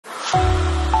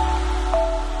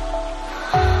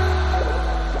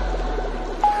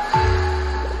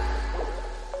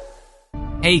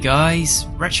Hey guys,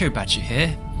 Retro Badger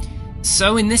here.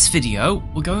 So in this video,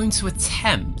 we're going to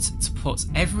attempt to put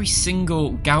every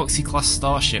single Galaxy Class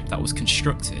Starship that was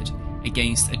constructed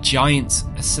against a giant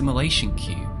assimilation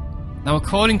cube. Now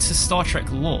according to Star Trek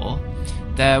lore,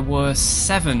 there were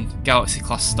 7 Galaxy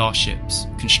Class Starships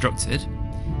constructed,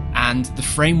 and the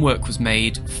framework was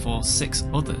made for 6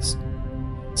 others.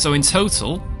 So in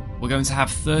total, we're going to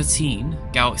have 13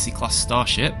 Galaxy Class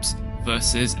Starships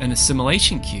versus an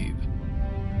assimilation cube.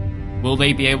 Will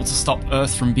they be able to stop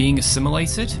Earth from being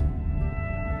assimilated?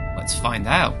 Let's find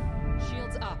out.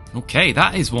 Shields up. Okay,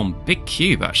 that is one big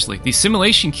cube actually. The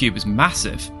assimilation cube is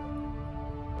massive.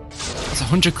 That's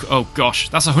 100. Oh gosh,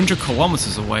 that's 100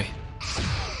 kilometers away.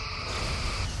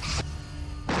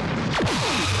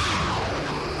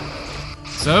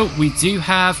 So we do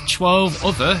have 12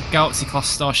 other Galaxy Class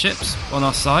Starships on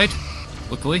our side.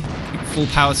 Luckily, full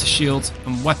power to shields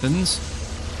and weapons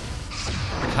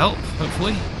will help,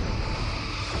 hopefully.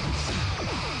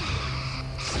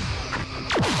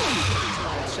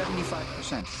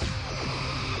 75%.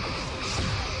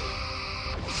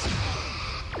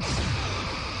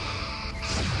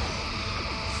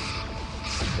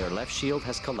 Their left shield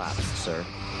has collapsed, sir.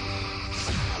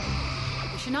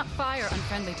 We should not fire on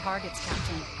friendly targets,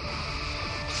 Captain.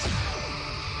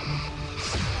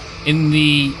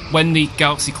 When the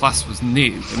Galaxy Class was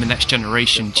new in the Next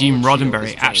Generation, Gene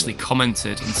Roddenberry actually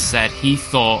commented and said he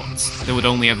thought there would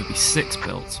only ever be 6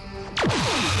 built.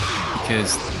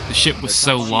 Because the ship was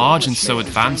so large and so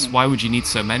advanced, why would you need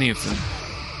so many of them?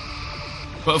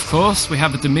 But of course, we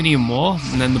have the Dominion War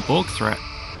and then the Borg threat.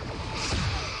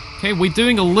 Okay, we're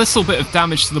doing a little bit of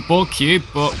damage to the Borg Cube,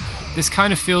 but this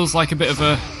kind of feels like a bit of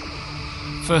a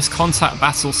first contact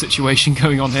battle situation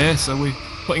going on here, so we're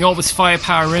putting all this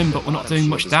firepower in, but we're not doing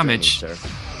much damage.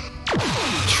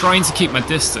 Trying to keep my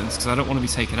distance, because I don't want to be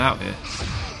taken out here.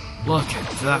 Look at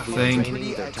that thing.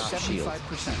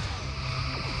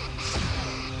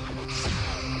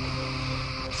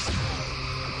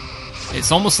 It's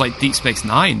almost like Deep Space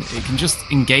Nine. It can just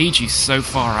engage you so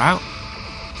far out.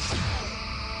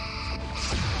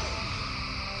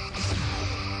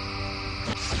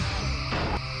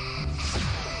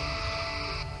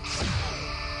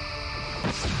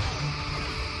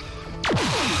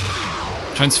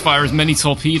 Trying to fire as many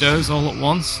torpedoes all at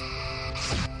once.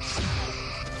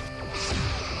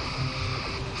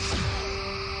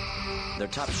 Their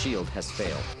top shield has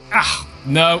failed. Ah,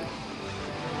 no.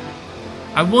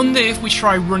 I wonder if we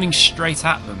try running straight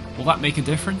at them. Will that make a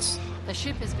difference? The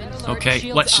ship has been alerted. Okay,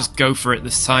 Shields let's up. just go for it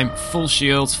this time. Full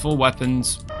shields, full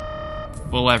weapons,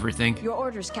 full everything. Your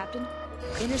orders, Captain.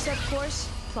 Intercept course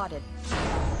plotted.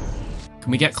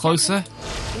 Can we get closer?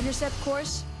 Intercept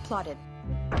course plotted.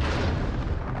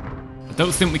 I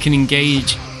don't think we can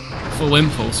engage full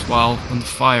impulse while under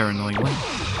fire, annoyingly. Their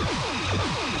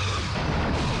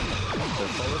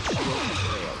forward shield has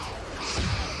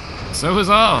failed. So has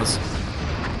ours.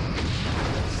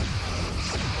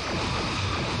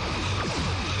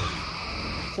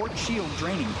 Port shield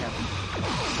draining, Captain.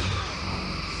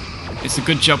 It's a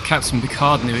good job Captain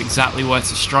Picard knew exactly where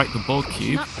to strike the Borg Do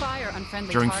Cube not fire on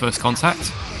friendly during targets, first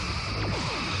contact.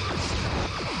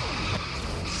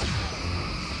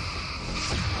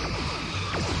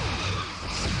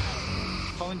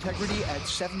 Hull integrity at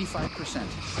 75%.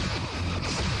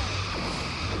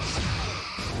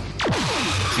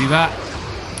 See that?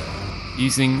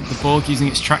 Using the Borg, using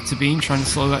its tractor beam, trying to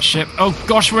slow that ship. Oh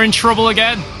gosh, we're in trouble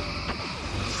again!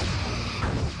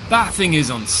 That thing is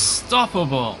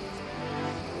unstoppable!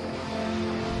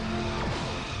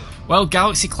 Well,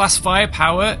 Galaxy Class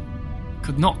Firepower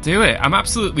could not do it. I'm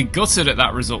absolutely gutted at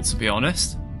that result, to be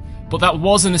honest. But that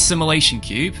was an assimilation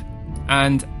cube,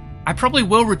 and I probably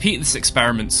will repeat this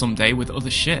experiment someday with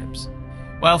other ships.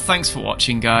 Well, thanks for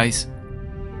watching, guys.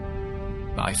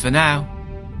 Bye for now.